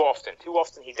games too often. Too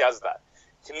often he does that.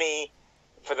 To me,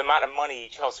 for the amount of money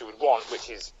Chelsea would want, which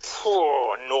is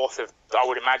north of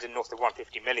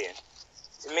 150 million,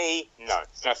 to me, no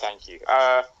thank you.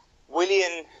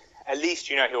 Willian, at least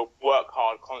he'll work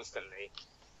hard constantly,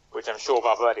 which I'm sure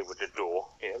Valverde would adore.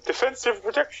 Defensive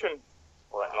protection,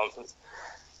 all that nonsense.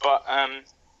 But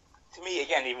to me,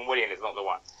 again, even Willian is not the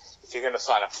one. If you're going to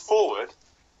sign a forward,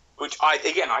 which I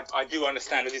do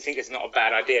understand. I do think it's not a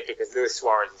bad idea because Luis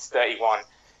Suarez is 31,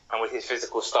 and with his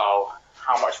physical style,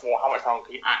 how much longer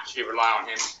can you actually rely on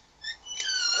him?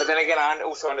 But then again, I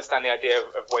also understand the idea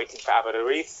of waiting for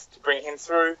Abadariz to bring him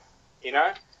through,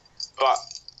 But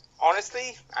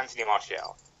honestly, Anthony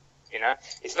Martial,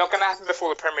 it's not going to happen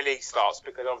before the Premier League starts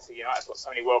because obviously United's got so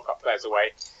many World Cup players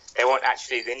away.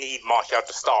 They need Martial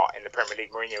to start in the Premier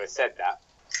League. Mourinho has said that.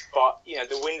 But,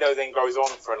 the window then goes on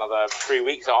for another 3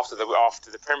 weeks after the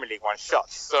Premier League one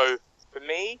shuts. So, for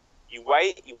me, you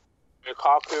wait,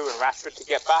 Lukaku and Rashford to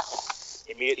get back,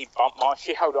 immediately bump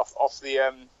Martial off the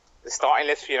starting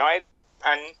list for United,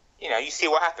 and, you see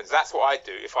what happens. That's what I'd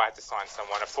do if I had to sign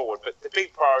someone, a forward. But the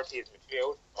big priority is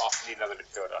midfield. Barca need another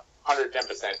midfielder,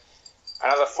 110%.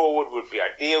 Another forward would be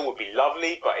ideal, would be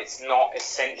lovely, but it's not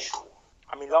essential.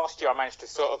 I mean, last year I managed to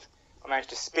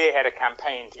spearhead a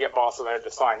campaign to get Barcelona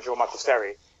to sign Jean-Marc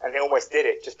Seri, and they almost did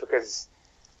it just because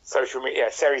social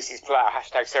media, Seri sees player,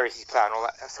 hashtag Seri sees player, and all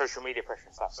that social media pressure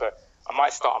and stuff. So I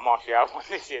might start a Martial one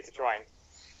this year to try and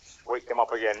wake them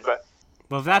up again. But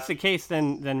well, if that's the case,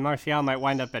 then Martial might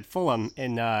wind up at Fulham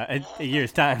in a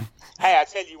year's time. Hey, I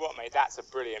tell you what, mate, that's a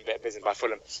brilliant bit of business by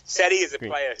Fulham. Seri is a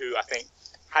player who I think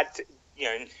had to,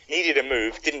 needed a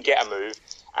move, didn't get a move,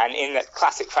 and in that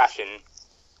classic fashion.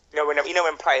 When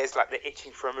players they're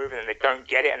itching for a move and then they don't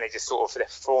get it and they just sort of their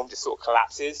form just sort of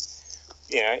collapses.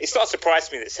 It's not surprised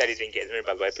me that Seri didn't get the move,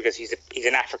 by the way, because he's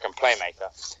an African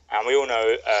playmaker, and we all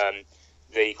know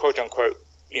the quote unquote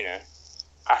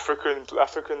Africans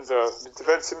are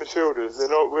defensive midfielders. They're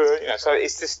not so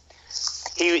it's just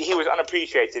he was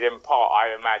unappreciated in part.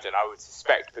 I imagine, I would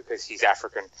suspect, because he's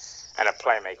African and a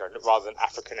playmaker rather than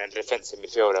African and a defensive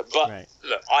midfielder. But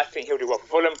Look, I think he'll do well for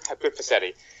Fulham. Good for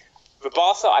Seri. For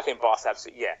Barca, I think Barca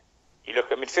absolutely, You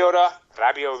look at midfielder,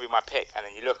 Rabiot would be my pick, and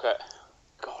then you look at,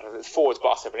 the forwards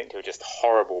Barca have linked to are just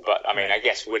horrible, but I mean, I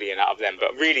guess Willian out of them,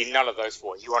 but really none of those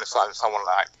forwards. You want to sign someone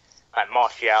like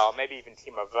Martial, maybe even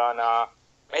Timo Werner,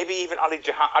 maybe even Ali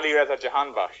Reza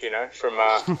Jahanbakhsh, from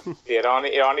the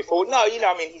Irani forward. No,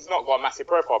 he's not got a massive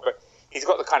profile, but he's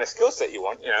got the kind of skill set you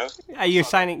want,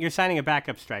 You're signing a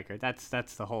backup striker. That's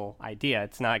the whole idea.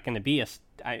 It's not going to be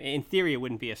in theory, it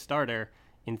wouldn't be a starter.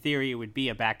 In theory, it would be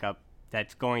a backup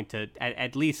that's going to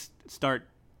at least start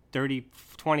 20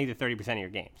 to 30% of your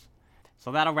games.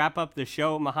 So that'll wrap up the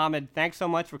show. Mohamed, thanks so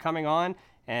much for coming on.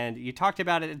 And you talked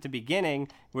about it at the beginning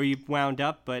where you wound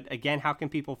up, but again, how can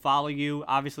people follow you?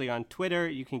 Obviously on Twitter,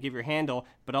 you can give your handle,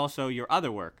 but also your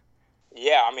other work.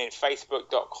 Yeah,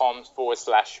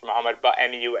 facebook.com/Mohamed Butt,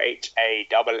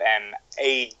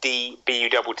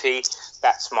 MUHAMMADBUTT.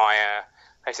 That's my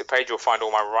Facebook page. You'll find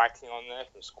all my writing on there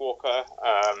from Squawker,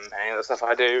 and any other stuff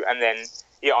I do. And then,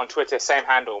 on Twitter, same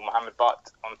handle, Mohamed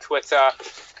Butt on Twitter.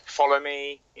 Follow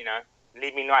me,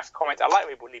 leave me nice comments. I like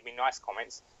when people leave me nice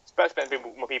comments, especially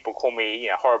when people call me,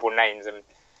 horrible names, and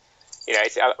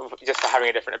it's just for having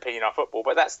a different opinion on football.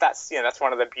 But that's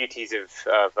one of the beauties of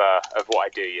what I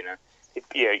do.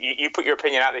 You put your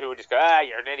opinion out there, people just go,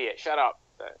 you're an idiot, shut up.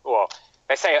 Well,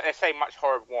 they say much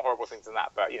more horrible things than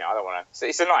that, but I don't want to.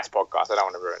 It's a nice podcast. I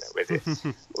don't want to ruin it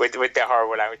with their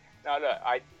horrible language. No, look,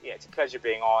 it's a pleasure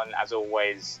being on as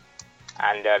always,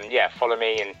 and follow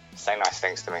me and say nice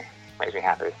things to me. Makes me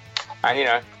happy.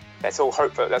 And, let's all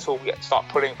hope for, let's all start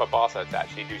pulling for Barca to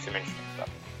actually do some interesting stuff.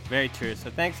 Very true. So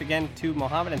thanks again to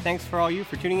Mohamed, and thanks for all you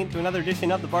for tuning in to another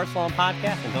edition of the Barcelona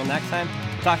Podcast. Until next time,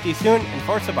 talk to you soon, and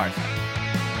Forza Barca.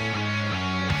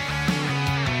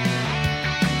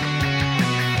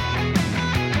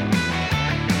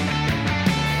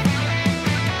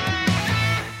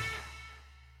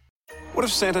 What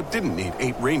if Santa didn't need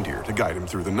 8 reindeer to guide him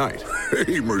through the night?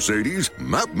 Hey, Mercedes,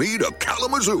 map me to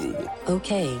Kalamazoo.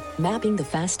 Okay, mapping the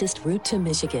fastest route to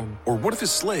Michigan. Or what if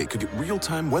his sleigh could get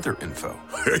real-time weather info?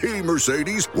 Hey,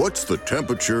 Mercedes, what's the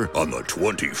temperature on the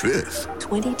 25th?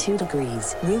 22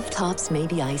 degrees. Rooftops may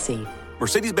be icy.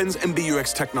 Mercedes-Benz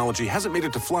MBUX technology hasn't made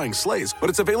it to flying sleighs,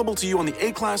 but it's available to you on the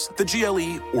A-Class, the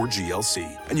GLE, or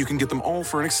GLC. And you can get them all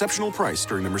for an exceptional price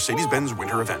during the Mercedes-Benz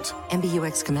winter event.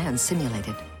 MBUX commands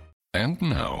simulated. And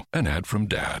now, an ad from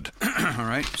Dad. All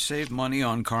right, save money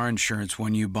on car insurance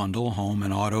when you bundle home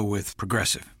and auto with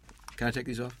Progressive. Can I take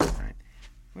these off? All right.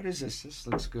 What is this? This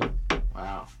looks good.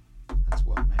 Wow. That's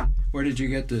well made. Where did you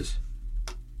get this?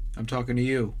 I'm talking to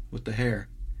you with the hair.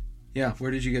 Yeah,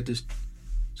 where did you get this?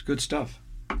 It's good stuff.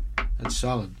 That's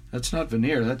solid. That's not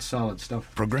veneer, that's solid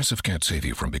stuff. Progressive can't save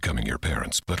you from becoming your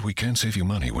parents, but we can save you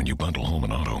money when you bundle home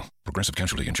and auto. Progressive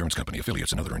Casualty Insurance Company,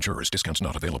 affiliates, and other insurers. Discounts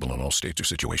not available in all states or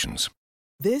situations.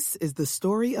 This is the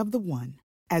story of the one.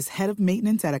 As head of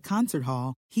maintenance at a concert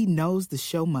hall, he knows the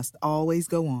show must always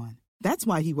go on. That's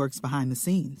why he works behind the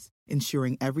scenes,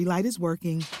 ensuring every light is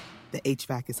working, the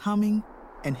HVAC is humming,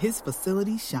 and his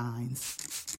facility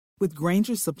shines. With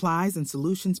Grainger's supplies and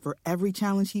solutions for every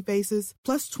challenge he faces,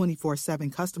 plus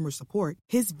 24/7 customer support,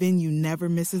 his venue never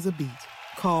misses a beat.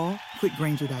 Call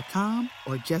quickgrainger.com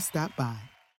or just stop by.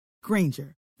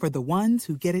 Grainger, for the ones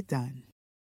who get it done.